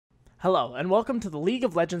Hello, and welcome to the League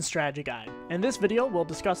of Legends Strategy Guide. In this video, we'll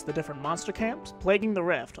discuss the different monster camps plaguing the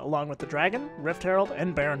Rift, along with the Dragon, Rift Herald,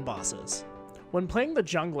 and Baron bosses. When playing the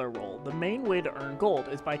jungler role, the main way to earn gold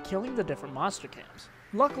is by killing the different monster camps.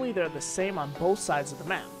 Luckily, they're the same on both sides of the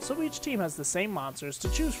map, so each team has the same monsters to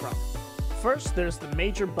choose from. First, there's the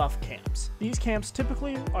major buff camps. These camps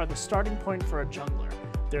typically are the starting point for a jungler.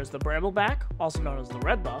 There's the Brambleback, also known as the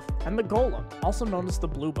red buff, and the Golem, also known as the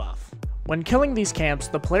blue buff. When killing these camps,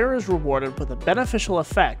 the player is rewarded with a beneficial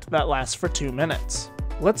effect that lasts for 2 minutes.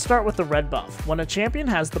 Let's start with the red buff. When a champion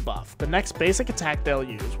has the buff, the next basic attack they'll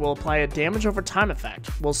use will apply a damage over time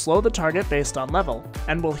effect, will slow the target based on level,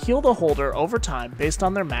 and will heal the holder over time based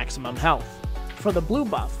on their maximum health. For the blue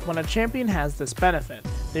buff, when a champion has this benefit,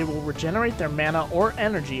 they will regenerate their mana or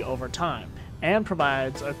energy over time, and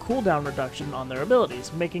provides a cooldown reduction on their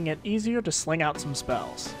abilities, making it easier to sling out some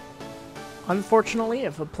spells. Unfortunately,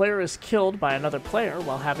 if a player is killed by another player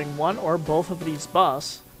while having one or both of these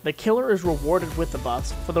buffs, the killer is rewarded with the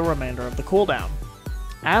buffs for the remainder of the cooldown.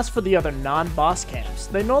 As for the other non-boss camps,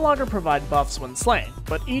 they no longer provide buffs when slain,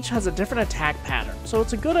 but each has a different attack pattern, so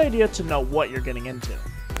it's a good idea to know what you're getting into.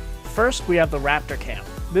 First, we have the Raptor camp.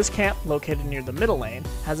 This camp, located near the middle lane,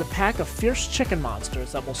 has a pack of fierce chicken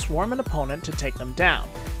monsters that will swarm an opponent to take them down.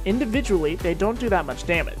 Individually, they don't do that much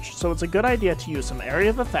damage, so it's a good idea to use some area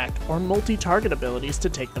of effect or multi-target abilities to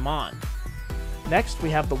take them on. Next, we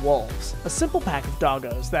have the Wolves, a simple pack of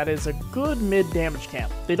doggos that is a good mid-damage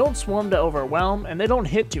camp. They don't swarm to overwhelm, and they don't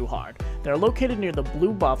hit too hard. They're located near the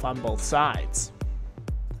blue buff on both sides.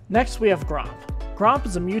 Next, we have Gromp. Gromp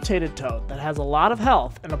is a mutated toad that has a lot of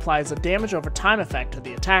health and applies a damage over time effect to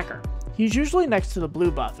the attacker. He's usually next to the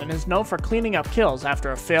blue buff and is known for cleaning up kills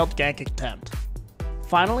after a failed gank attempt.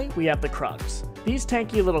 Finally, we have the Krugs. These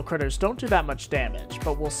tanky little critters don't do that much damage,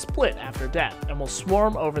 but will split after death and will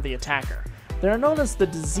swarm over the attacker. They are known as the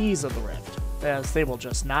disease of the Rift, as they will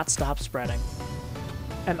just not stop spreading.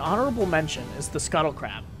 An honorable mention is the Scuttle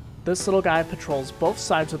Crab. This little guy patrols both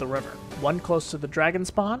sides of the river, one close to the dragon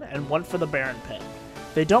spawn and one for the Baron pit.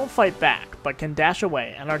 They don't fight back, but can dash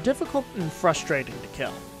away and are difficult and frustrating to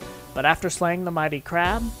kill. But after slaying the mighty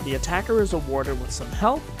crab, the attacker is awarded with some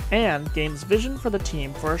health and gains vision for the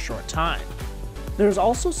team for a short time. There's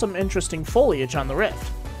also some interesting foliage on the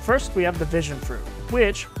Rift. First, we have the Vision Fruit,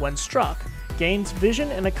 which, when struck, gains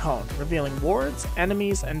vision in a cone, revealing wards,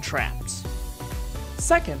 enemies, and traps.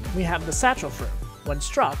 Second, we have the Satchel Fruit. When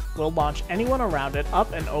struck, will launch anyone around it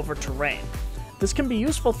up and over terrain. This can be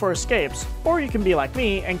useful for escapes, or you can be like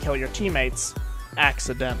me and kill your teammates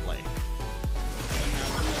accidentally.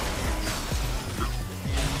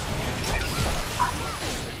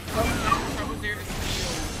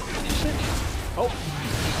 Oh.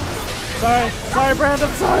 Sorry, Brand,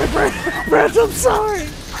 I'm sorry, Brand, I'm sorry!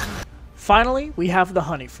 Finally, we have the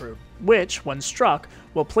Honey Fruit, which, when struck,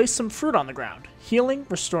 will place some fruit on the ground, healing,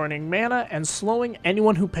 restoring mana, and slowing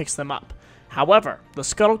anyone who picks them up. However, the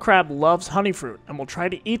Scuttle Crab loves honey fruit and will try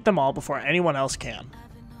to eat them all before anyone else can.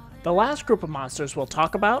 The last group of monsters we'll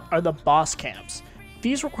talk about are the boss camps.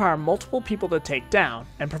 These require multiple people to take down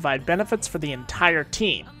and provide benefits for the entire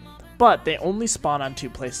team, but they only spawn on 2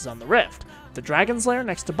 places on the Rift, the Dragon's Lair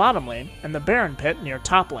next to bottom lane and the Baron pit near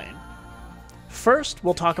top lane. First,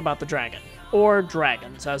 we'll talk about the Dragon, or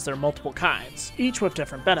dragons, as there are multiple kinds, each with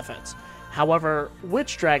different benefits. However,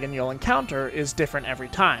 which dragon you'll encounter is different every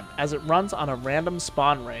time, as it runs on a random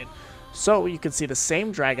spawn rate, so you can see the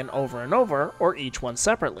same dragon over and over, or each one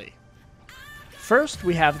separately. First,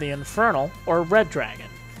 we have the Infernal, or Red Dragon.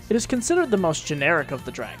 It is considered the most generic of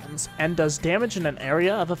the dragons, and does damage in an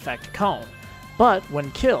area of effect cone, but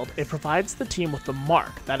when killed, it provides the team with the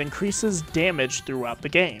Mark that increases damage throughout the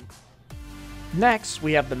game. Next,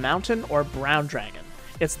 we have the Mountain or Brown Dragon.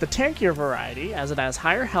 It's the tankier variety as it has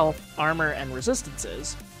higher health, armor, and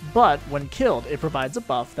resistances, but when killed it provides a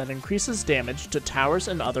buff that increases damage to towers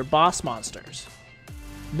and other boss monsters.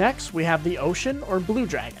 Next, we have the Ocean or Blue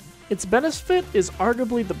Dragon. Its benefit is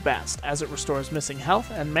arguably the best as it restores missing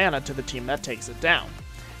health and mana to the team that takes it down.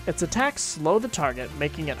 Its attacks slow the target,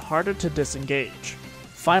 making it harder to disengage.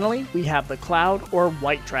 Finally, we have the Cloud or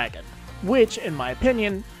White Dragon, which, in my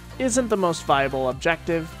opinion, isn't the most viable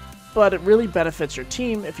objective, but it really benefits your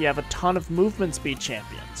team if you have a ton of movement speed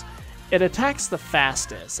champions. It attacks the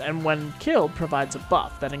fastest, and when killed provides a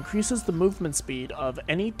buff that increases the movement speed of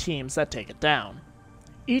any teams that take it down.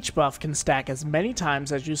 Each buff can stack as many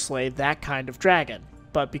times as you slay that kind of dragon,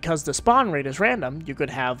 but because the spawn rate is random, you could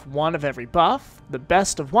have one of every buff, the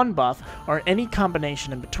best of one buff, or any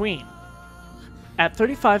combination in between. At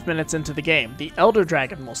 35 minutes into the game, the Elder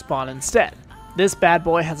Dragon will spawn instead. This bad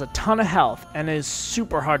boy has a ton of health and is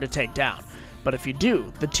super hard to take down, But if you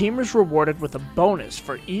do, the team is rewarded with a bonus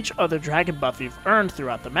for each other dragon buff you've earned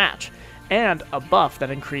throughout the match, and a buff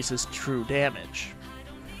that increases true damage.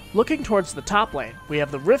 Looking towards the top lane, we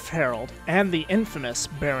have the Rift Herald and the infamous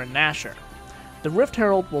Baron Nashor. The Rift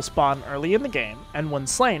Herald will spawn early in the game, and when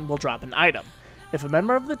slain will drop an item. If a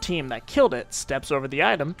member of the team that killed it steps over the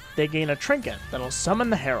item, they gain a trinket that'll summon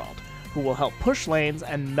the Herald, who will help push lanes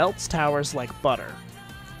and melts towers like butter.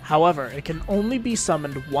 However, it can only be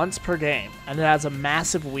summoned once per game, and it has a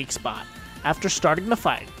massive weak spot. After starting the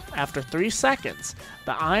fight, after 3 seconds,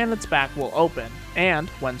 the eye on its back will open, and,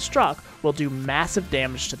 when struck, will do massive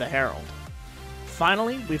damage to the Herald.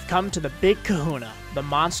 Finally, we've come to the big kahuna, the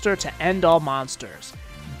monster to end all monsters,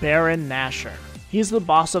 Baron Nashor. He's the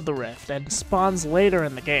boss of the Rift, and spawns later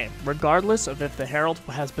in the game, regardless of if the Herald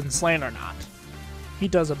has been slain or not. He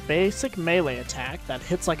does a basic melee attack that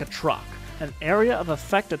hits like a truck, an area of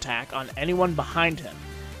effect attack on anyone behind him,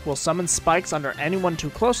 will summon spikes under anyone too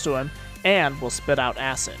close to him, and will spit out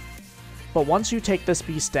acid. But once you take this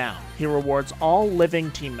beast down, he rewards all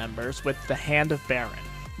living team members with the Hand of Baron,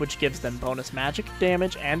 which gives them bonus magic,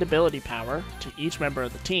 damage, and ability power to each member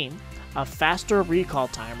of the team, a faster recall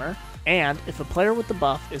timer, and if a player with the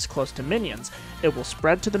buff is close to minions, it will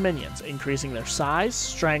spread to the minions, increasing their size,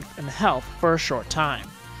 strength, and health for a short time.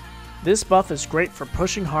 This buff is great for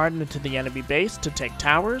pushing hard into the enemy base to take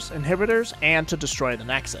towers, inhibitors, and to destroy the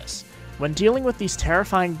Nexus. When dealing with these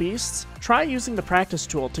terrifying beasts, try using the practice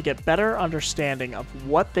tool to get better understanding of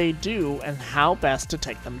what they do and how best to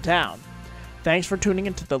take them down. Thanks for tuning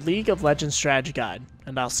into the League of Legends Strategy Guide,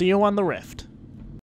 and I'll see you on the Rift.